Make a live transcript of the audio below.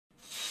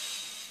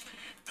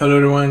Hello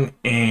everyone,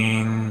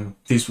 and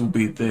this will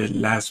be the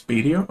last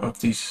video of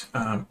this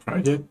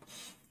project.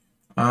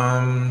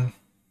 And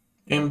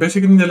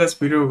basically in the last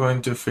video, we're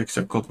going to fix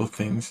a couple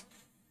things.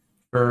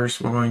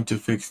 First, we're going to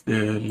fix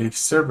the live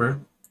server,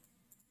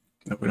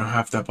 that we don't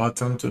have the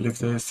button to leave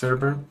the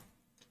server.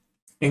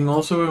 And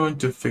also we're going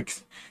to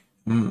fix,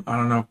 I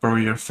don't know,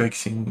 probably you're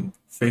facing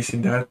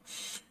that.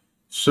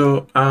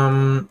 So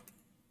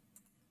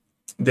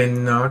the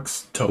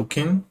Nox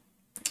token,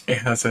 it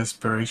has an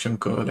expiration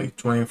code like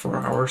 24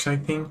 hours, I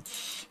think.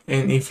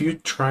 And if you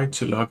try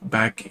to log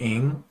back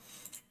in,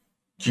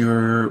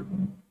 your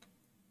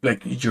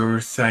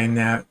sign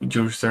up,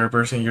 your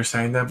servers and your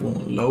sign up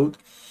won't load,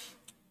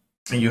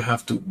 and you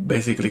have to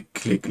basically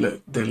click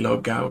the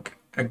log out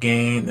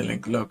again and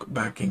like log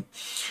back in.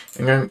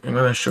 And I'm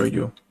gonna show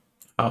you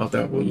how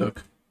that will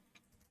look.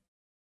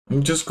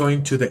 I'm just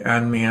going to the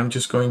admin. I'm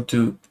just going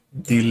to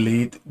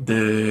delete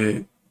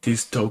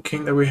this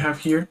token that we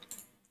have here.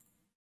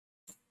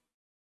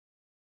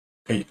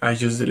 Okay, I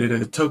just deleted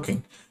the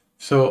token.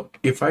 So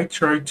if I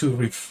try to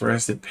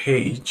refresh the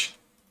page,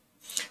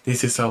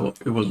 this is how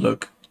it will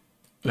look.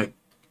 Like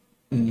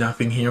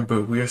nothing here,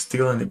 but we are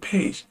still on the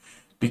page,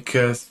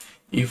 because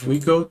if we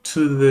go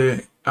to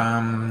the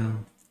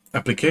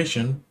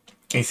application,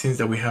 it seems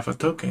that we have a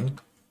token,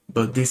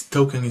 but this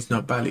token is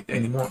not valid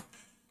anymore.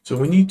 So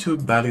we need to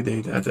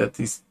validate that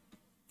is,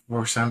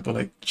 for example,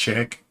 like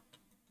check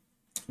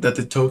that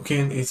the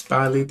token is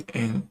valid,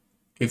 and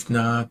if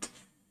not,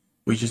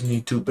 we just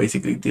need to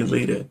basically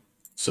delete it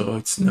so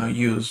it's not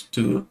used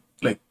to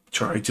like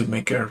try to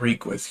make a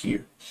request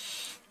here.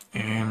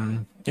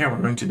 And yeah,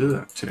 we're going to do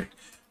that today.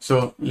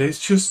 So let's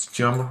just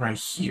jump right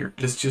here.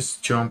 Let's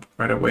just jump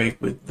right away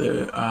with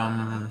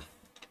the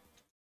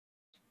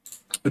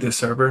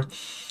server.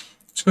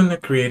 It's going to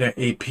create an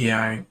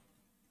API,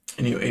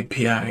 a new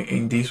API,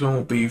 and this one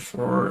will be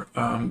for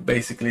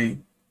basically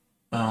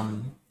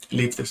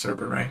leave the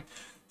server, right?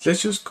 So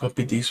let's just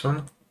copy this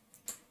one.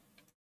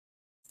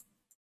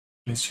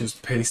 Let's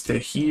just paste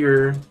it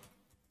here,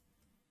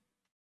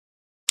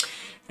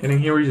 and then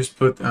here we just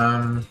put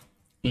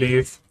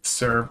leave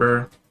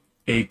server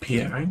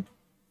API.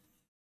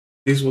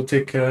 This will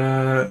take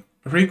a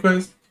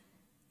request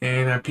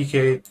and a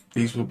PK.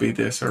 This will be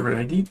the server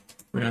ID.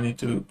 We don't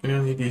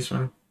need this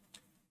one.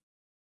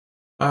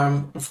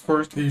 Of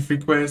course, if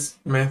request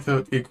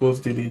method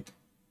equals delete,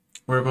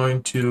 we're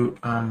going to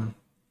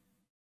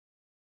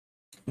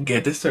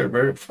get the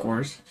server, of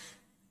course.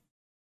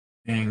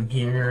 And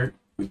here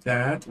with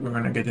that, we're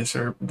gonna get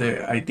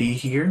the ID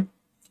here.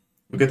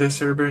 We get the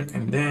server,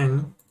 and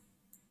then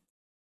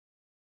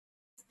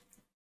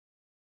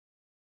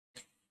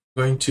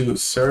going to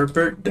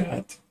server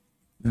that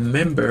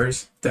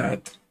members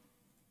that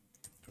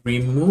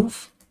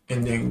remove,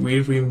 and then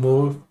we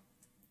remove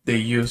the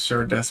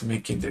user that's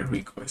making the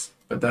request,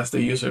 but that's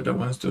the user that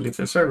wants to leave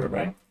the server,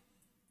 right?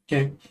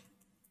 Okay.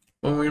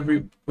 When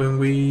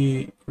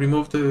we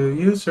remove the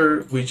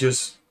user, we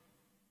just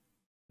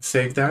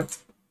save that.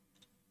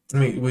 I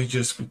mean, we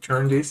just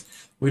return this.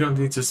 We don't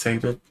need to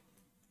save it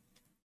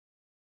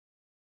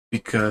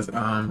because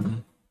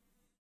the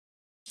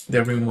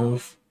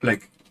remove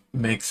like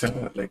makes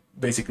like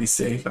basically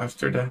save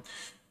after that.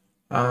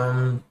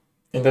 And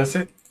that's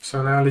it.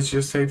 So now let's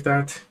just save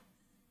that,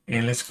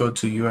 and let's go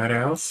to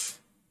URLs.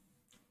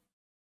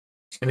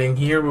 And then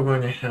here we're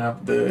going to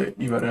have the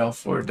URL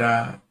for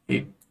the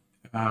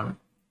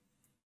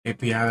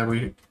API that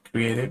we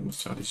created.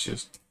 So let's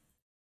just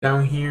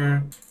down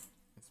here,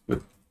 let's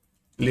put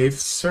leave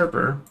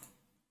server.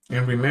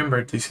 And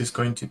remember, this is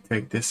going to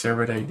take the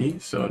server ID.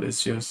 So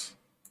let's just,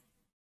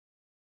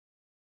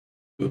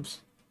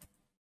 oops.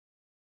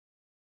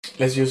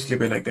 Let's just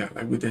leave it like that,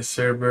 like with the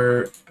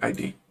server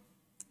ID.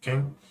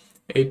 Okay.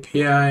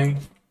 API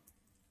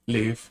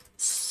leave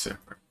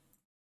server.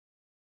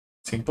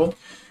 Simple.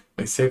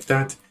 Let's save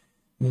that.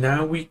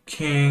 Now we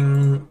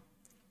can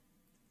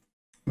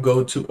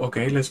go to,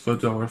 okay, let's go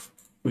to our,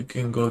 we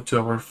can go to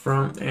our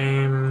front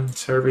end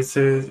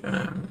services,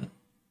 and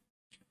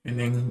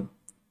then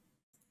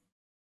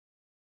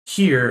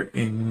here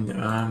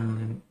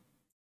in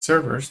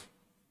servers,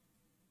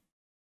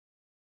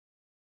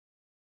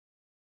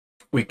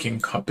 we can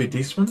copy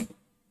this one.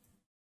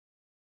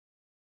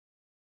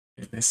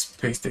 And let's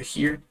paste it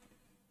here.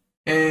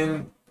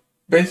 And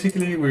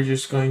basically, we're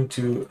just going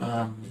to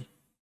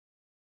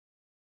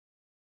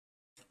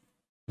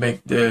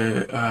make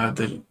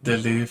the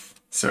leave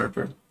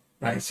server,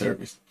 right,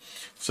 service.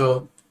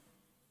 So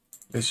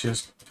let's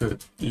just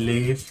put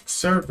leave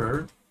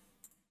server.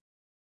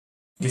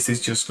 This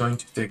is just going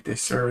to take the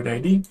server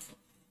ID.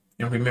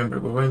 And remember,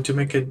 we're going to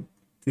make a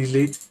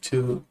delete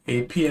to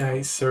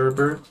API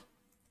server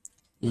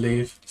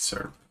leave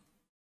server.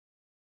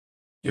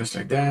 Just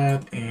like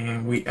that.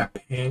 And we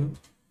append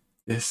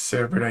the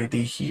server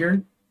ID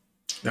here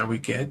that we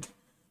get.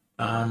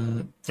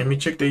 Let me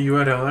check the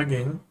URL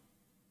again.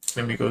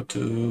 Let me go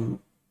to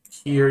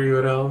here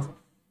URL.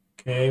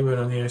 Okay, we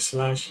don't need a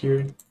slash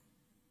here.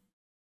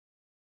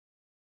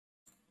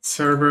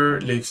 Server,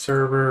 leave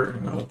server,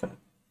 and all of that.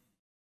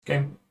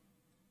 Okay.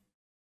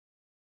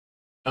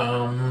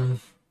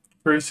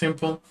 Very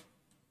simple.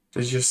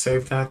 Let's just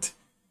save that.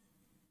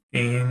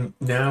 And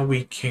now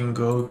we can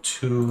go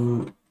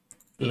to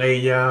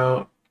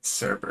layout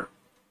server.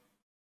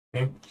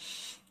 Okay.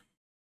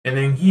 And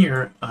then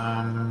here,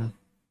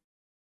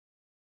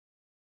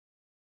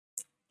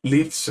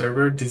 leave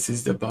server, this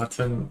is the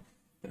button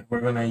that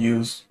we're gonna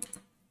use.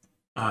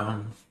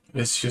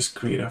 Let's just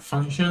create a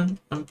function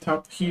on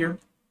top here.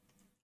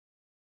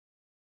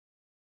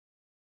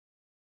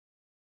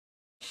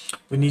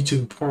 We need to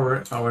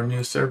import our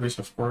new service,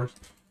 of course.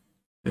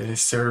 The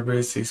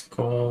service is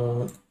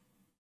called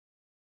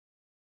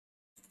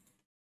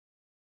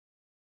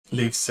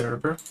leave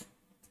server.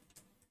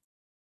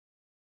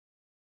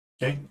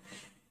 Okay.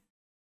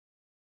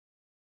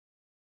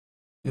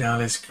 Now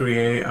let's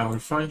create our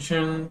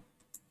function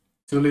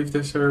to leave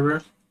the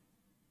server.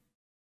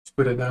 Let's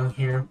put it down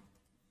here.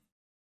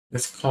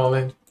 Let's call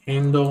it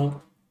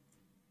handle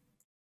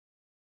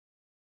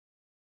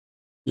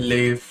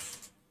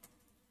leave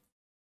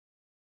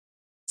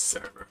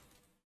server.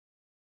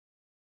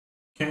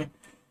 Okay.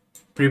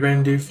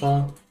 Prevent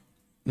default.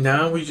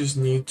 Now we just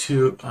need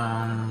to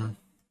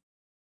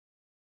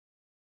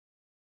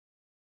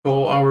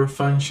call our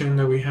function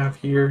that we have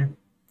here.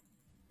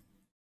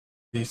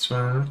 This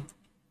one.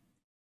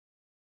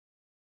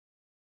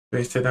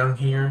 Paste it down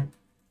here.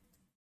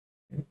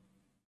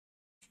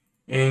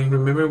 And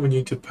remember, we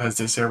need to pass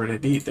the server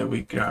ID that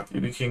we grab.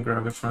 We can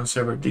grab it from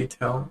server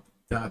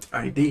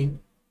detail.id,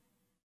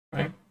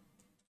 right?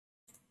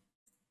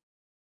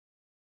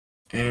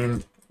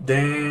 And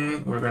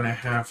then we're gonna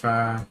have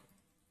a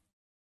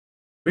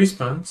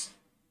response.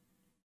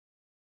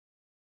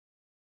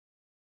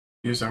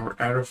 Use our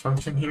arrow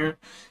function here.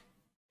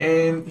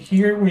 And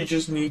here we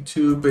just need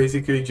to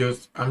basically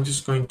I'm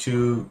just going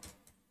to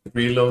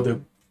reload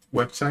the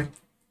website.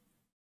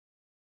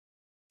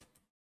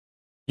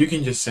 You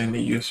can just send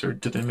the user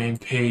to the main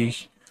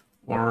page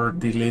or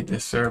delete the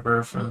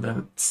server from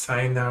the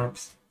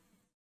signups,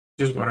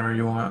 just whatever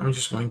you want. I'm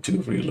just going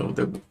to reload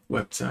the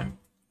website,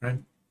 right?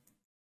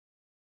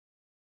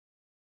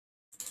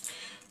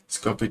 Let's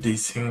copy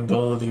this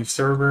handle leave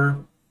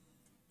server.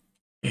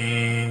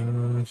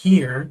 And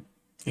here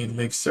in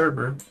leave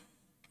server,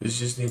 we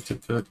just need to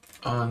put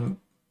on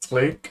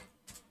click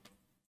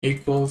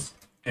equals,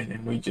 and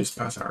then we just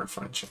pass our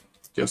function,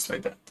 just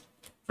like that.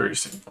 Very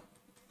simple.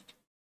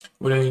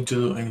 We don't need to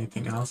do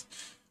anything else.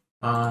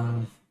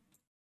 Now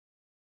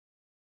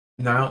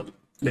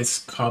let's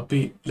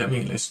copy,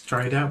 let's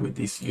try that with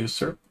this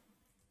user.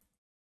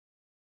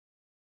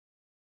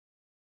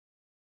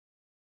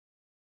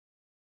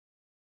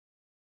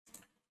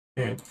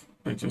 And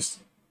I just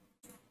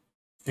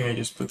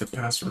put the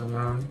password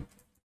around.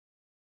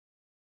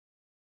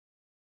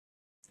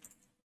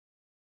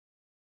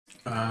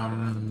 Let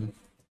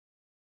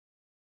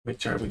me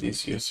try with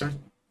this user.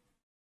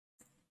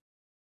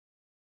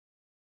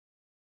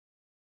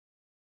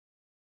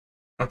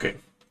 Okay,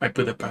 I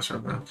put the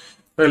password around.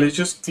 Well, let's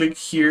just click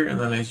here and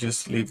then let's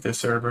just leave the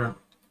server.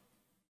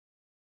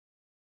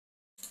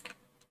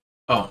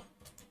 Oh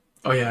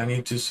yeah, I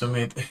need to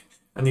submit.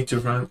 I need to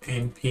run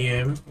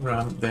npm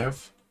run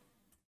dev.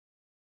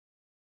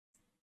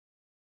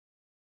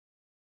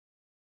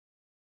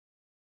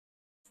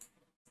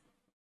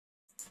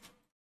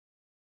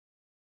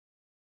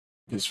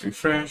 Just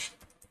refresh.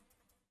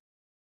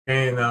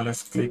 Okay, now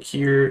let's click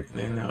here. And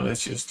then now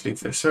let's just leave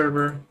the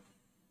server.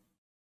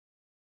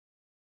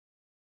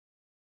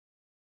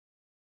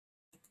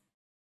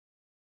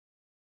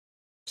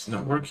 It's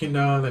not working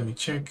now. Let me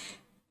check.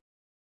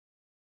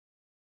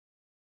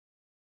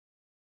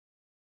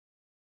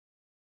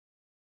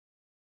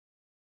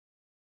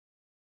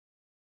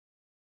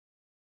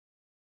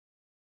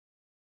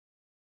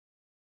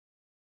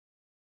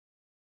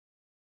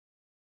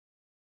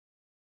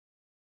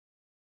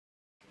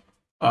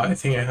 I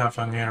think I have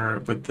an error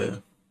with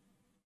the.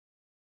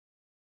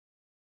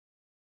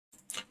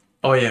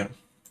 Oh yeah.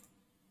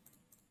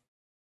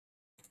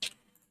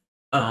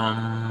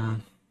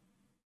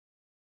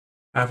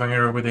 I have an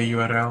error with the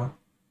URL.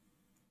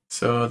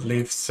 So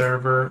leave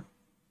server.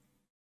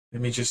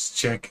 Let me just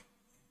check.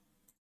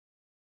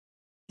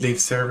 Leave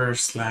server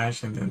 /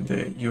 and then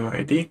the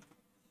UID.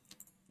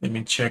 Let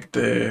me check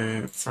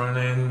the front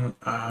end.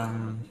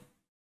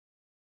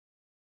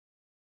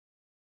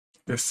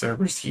 The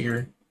servers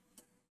here.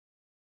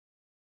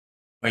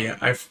 Oh yeah,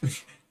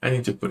 I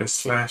need to put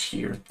a /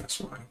 here. That's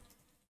why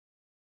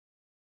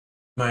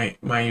my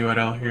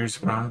URL here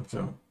is wrong.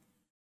 So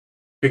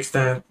fix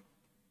that.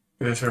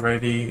 The server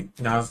ID.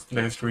 Now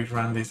let's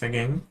rerun this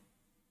again.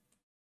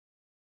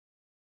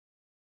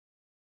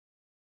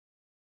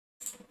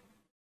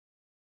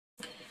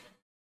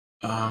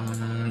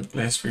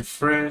 Let's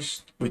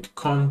refresh with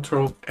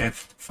Control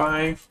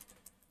F5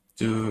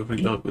 to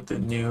reload with the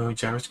new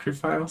JavaScript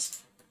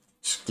files.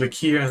 Just click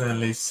here and then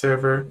leave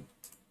server.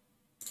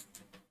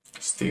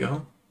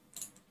 Still.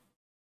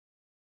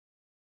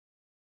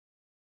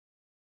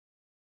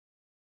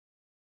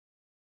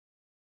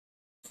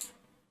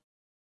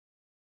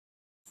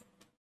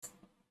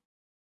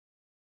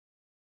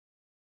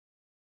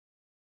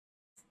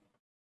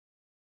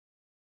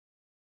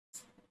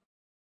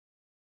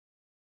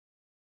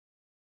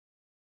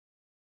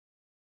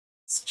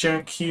 Let's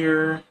check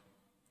here.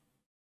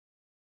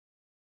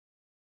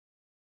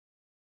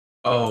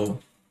 Oh.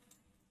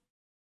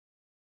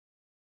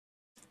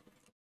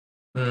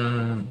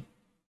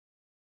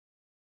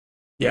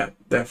 Yeah,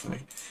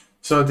 definitely.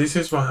 So this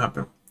is what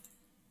happened.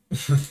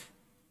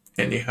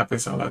 And it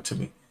happens a lot to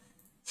me.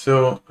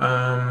 So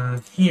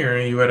here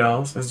in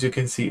URLs, as you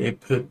can see, I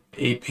put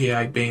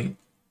API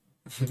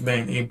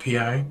main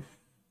API,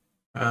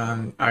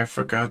 and I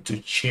forgot to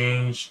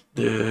change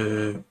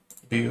the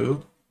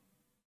view.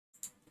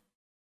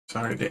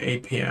 Sorry, the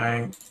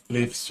API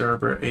live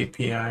server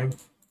API.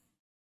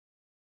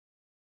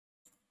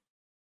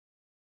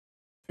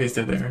 Paste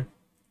it there,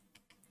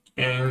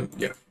 and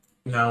yeah,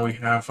 now we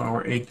have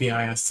our API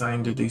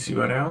assigned to this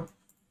URL.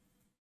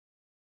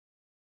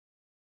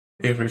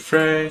 It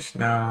refresh.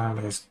 Now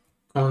let's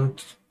Control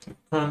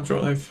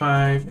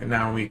F5, and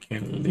now we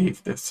can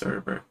leave the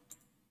server.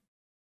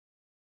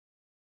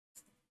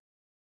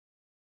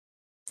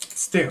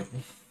 Still,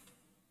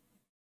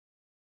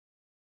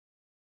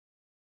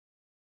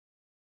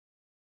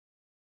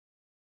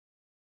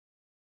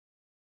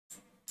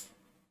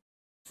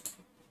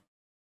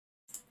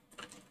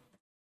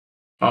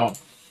 oh,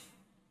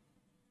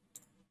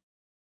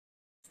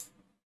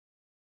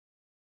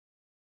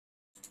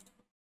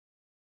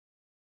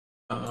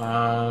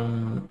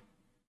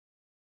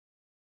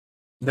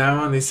 that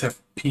one is a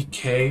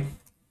PK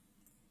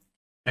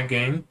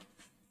again.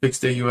 Fix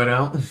the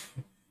URL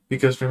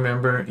because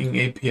remember in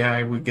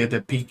API we get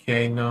the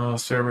PK no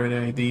server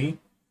ID.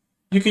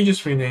 You can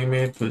just rename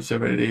it, put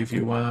server ID if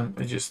you want,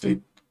 and just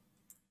leave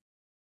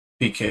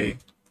PK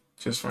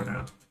just for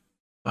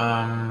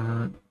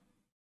now.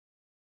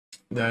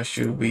 That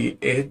should be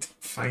it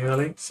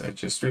finally. So I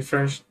just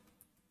refresh.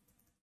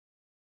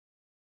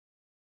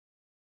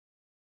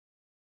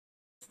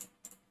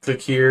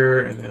 Click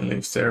here and then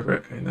leave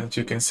server, and as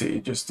you can see,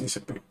 it just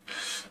disappeared.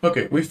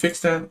 Okay, we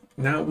fixed that.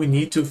 Now we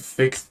need to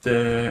fix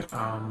the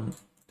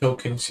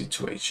token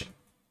situation.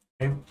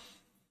 Okay.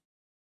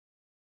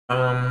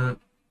 To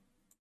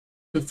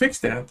fix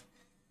that,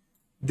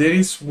 there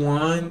is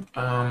one.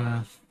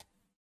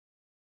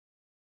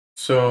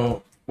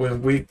 So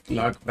when we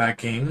log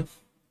back in,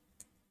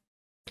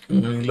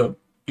 when we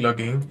log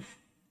in,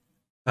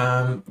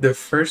 the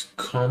first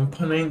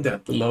component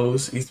that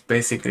loads is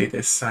basically the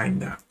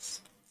signups,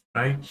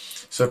 right?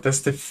 So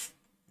that's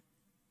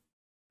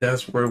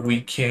where we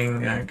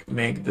can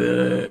make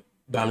the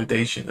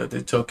validation that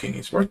the token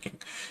is working,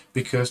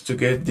 because to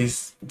get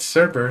these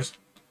servers,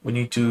 we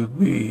need to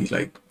be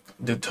like,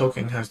 the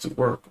token has to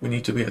work. We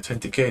need to be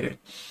authenticated.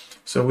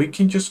 So we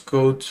can just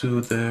go to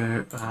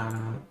the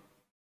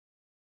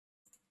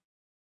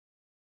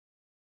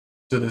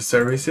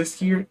services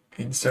here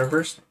in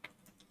servers.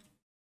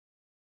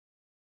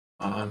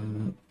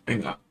 And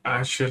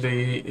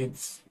actually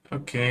it's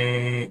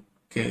okay.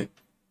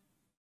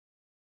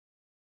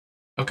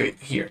 Okay,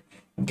 here,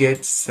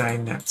 get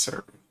sign up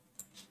server.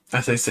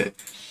 As I said,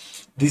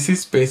 this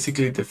is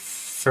basically the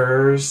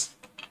first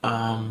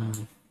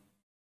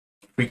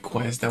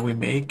request that we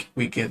make.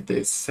 We get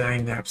the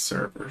sign up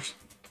servers.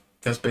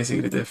 That's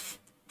basically the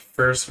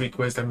first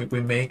request that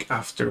we make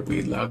after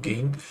we log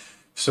in.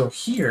 So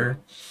here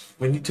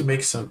we need to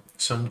make some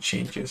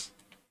changes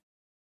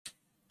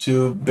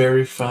to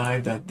verify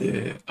that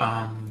the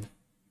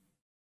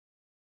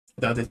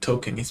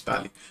token is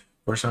valid.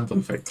 For example,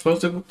 if I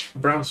close the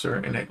browser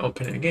and I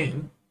open it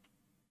again,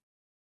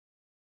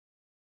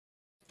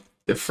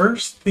 the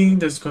first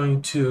request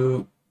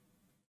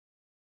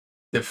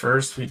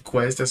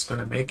that's going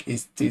to make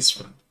is this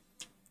one,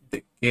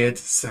 the get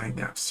sign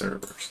up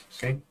servers.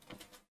 Okay,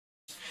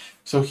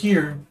 so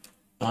here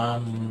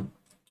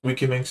we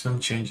can make some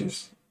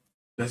changes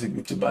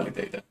basically to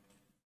validate that.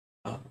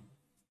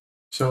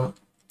 So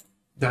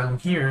down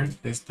here,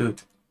 let's do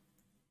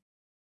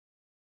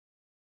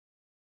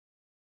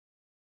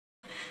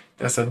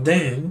that's a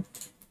then,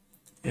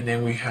 and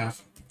then we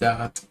have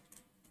dot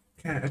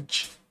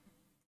catch,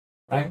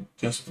 right?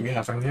 Just if we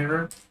have an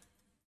error,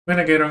 when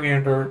I get an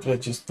error,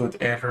 let's just put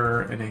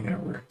error and then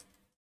our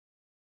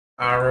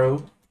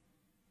arrow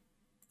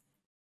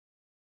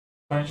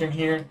function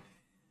here.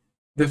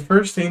 The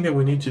first thing that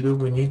we need to do,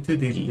 we need to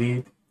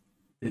delete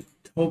the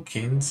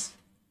tokens.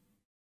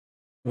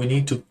 We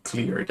need to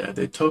clear that,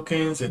 the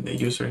tokens and the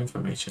user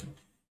information.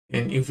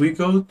 And if we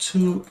go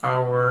to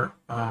our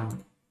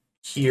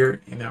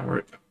here in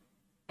our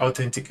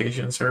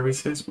authentication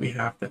services, we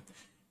have the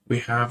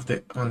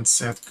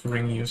unset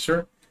current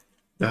user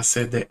that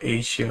set the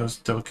HCO's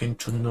token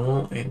to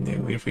null, and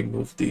then we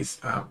remove these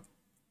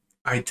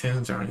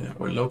items that are in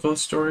our local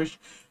storage.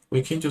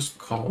 We can just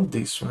call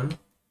this one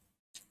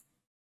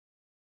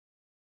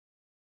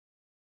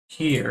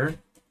here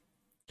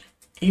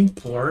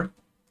import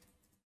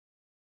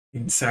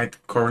inside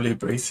curly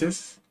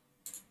braces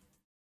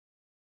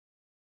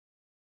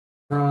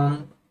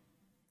from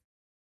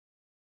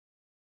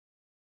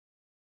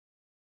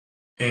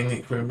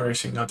any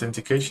reversing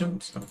authentication.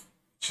 So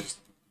just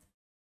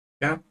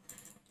yeah.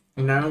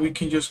 Now we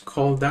can just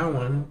call that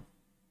one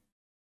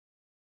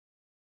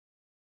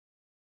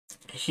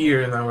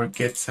here in our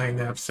get signed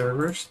up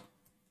servers,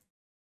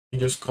 you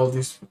just call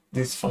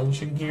this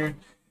function here,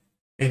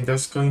 and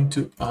that's going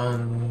to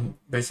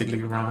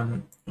basically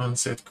run on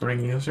set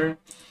current user.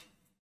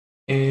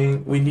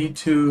 And we need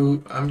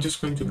to, I'm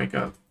just going to make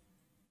a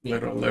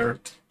little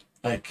alert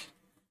like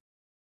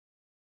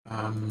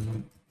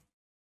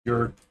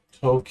your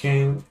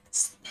token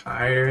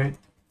expired,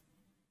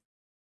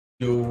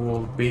 you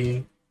will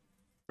be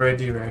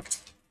redirected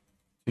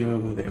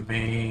to the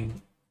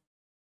main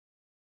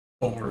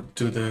or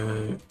to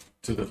the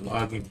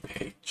login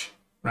page,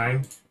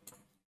 right?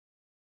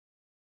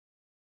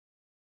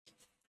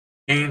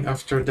 And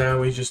after that,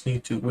 we just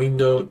need to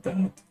window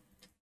that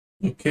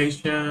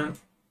location.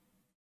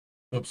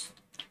 Oops.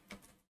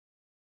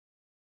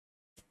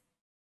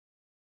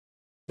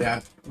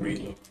 That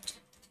reload.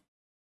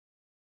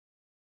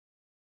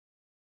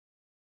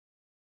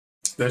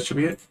 That should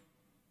be it.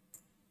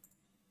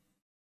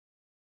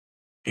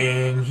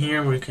 And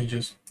here we can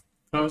just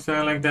close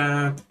that like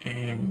that,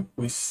 and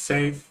we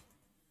save.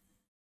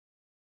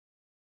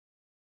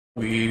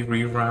 We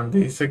rerun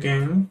this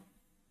again.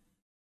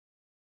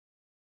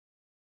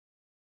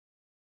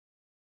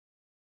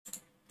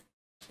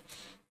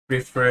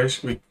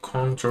 Refresh with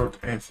Ctrl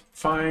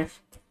F5.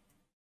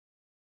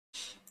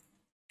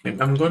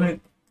 And I'm gonna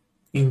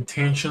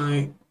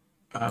intentionally,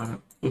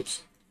 I'm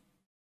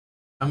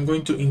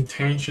going to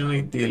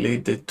intentionally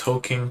delete the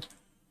token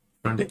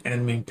from the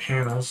admin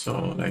panel,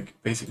 so like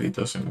basically it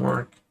doesn't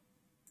work.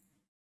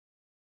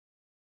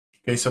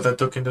 Okay, so that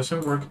token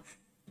doesn't work.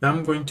 Now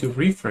I'm going to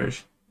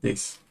refresh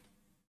this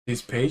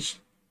page,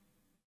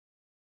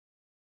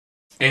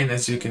 and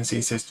as you can see,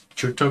 it says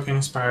your token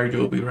expired, you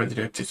will be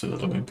redirected to the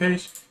login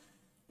page.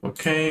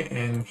 Okay,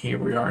 and here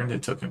we are in the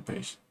token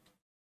page.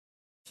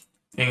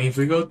 And if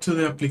we go to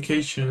the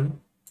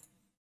application,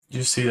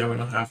 you see that we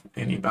don't have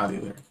any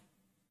value there.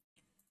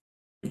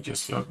 We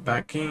just log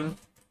back in.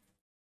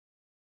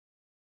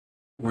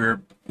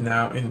 We're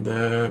now in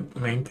the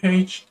main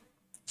page,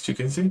 as you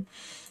can see.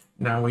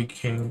 Now we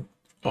can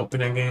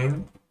open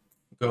again,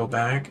 go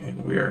back,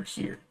 and we are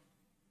here.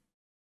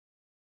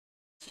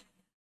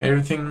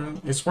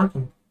 Everything is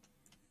working.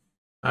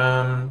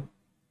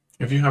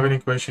 If you have any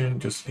question,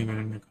 just leave it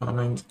in the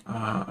comment.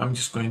 I'm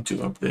just going to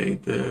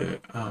update the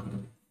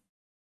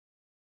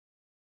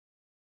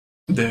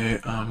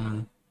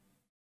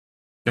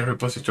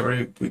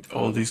repository with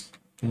all this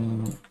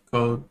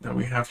code that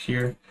we have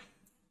here.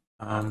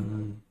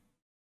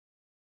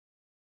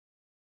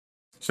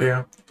 So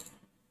yeah,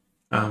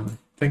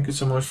 thank you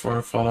so much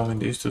for following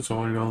these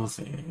tutorials,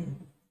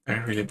 and I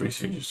really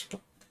appreciate your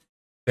support.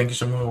 Thank you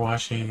so much for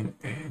watching,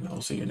 and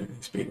I'll see you in the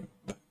next video.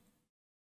 Bye.